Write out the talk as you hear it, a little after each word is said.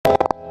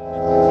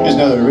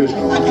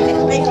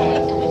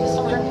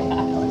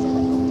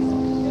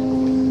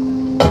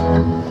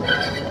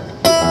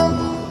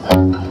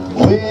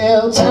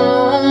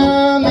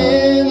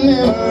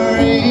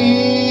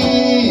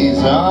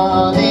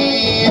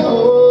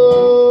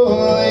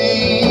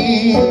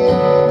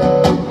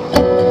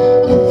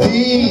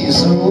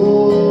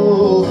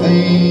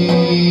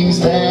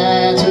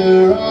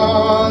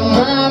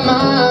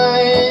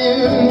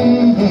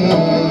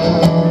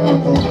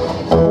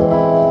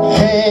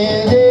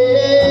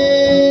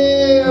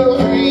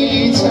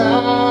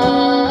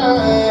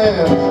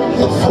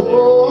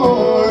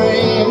four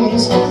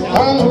rings.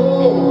 I'm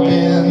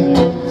hoping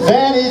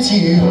that it's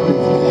you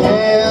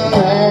and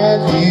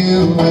that you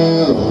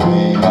will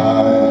be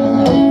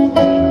mine.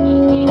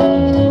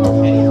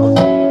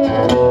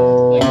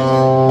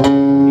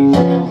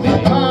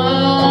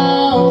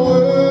 My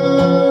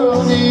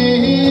world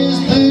is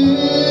blue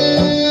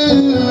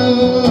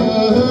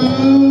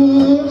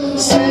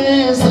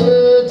since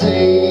the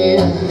day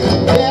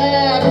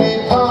that we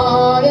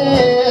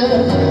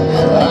parted.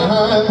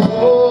 I'm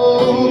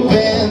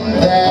hoping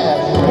that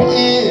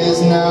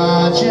it's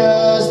not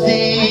just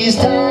these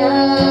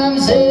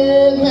times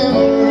and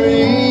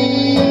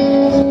memories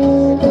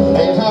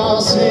that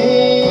I'll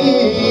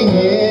sing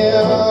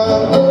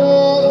of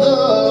the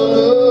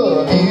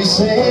love you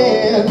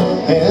sent,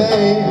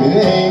 and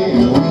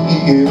we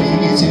could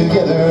be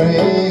together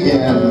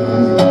again.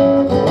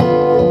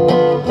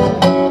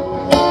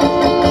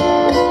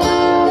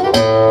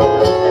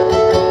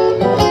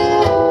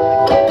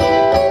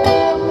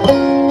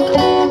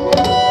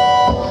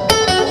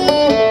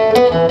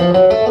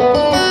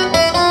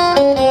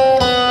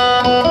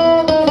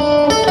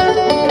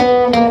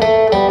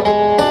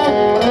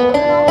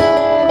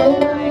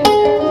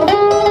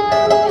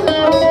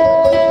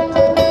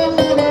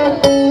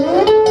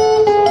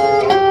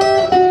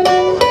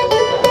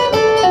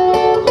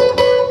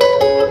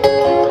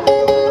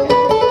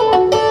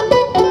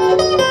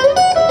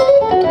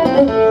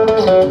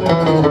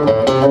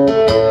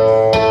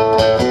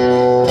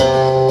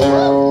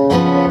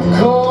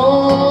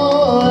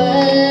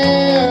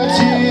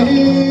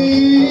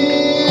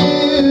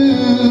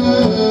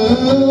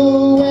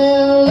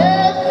 Well,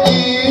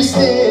 if you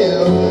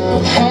still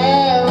have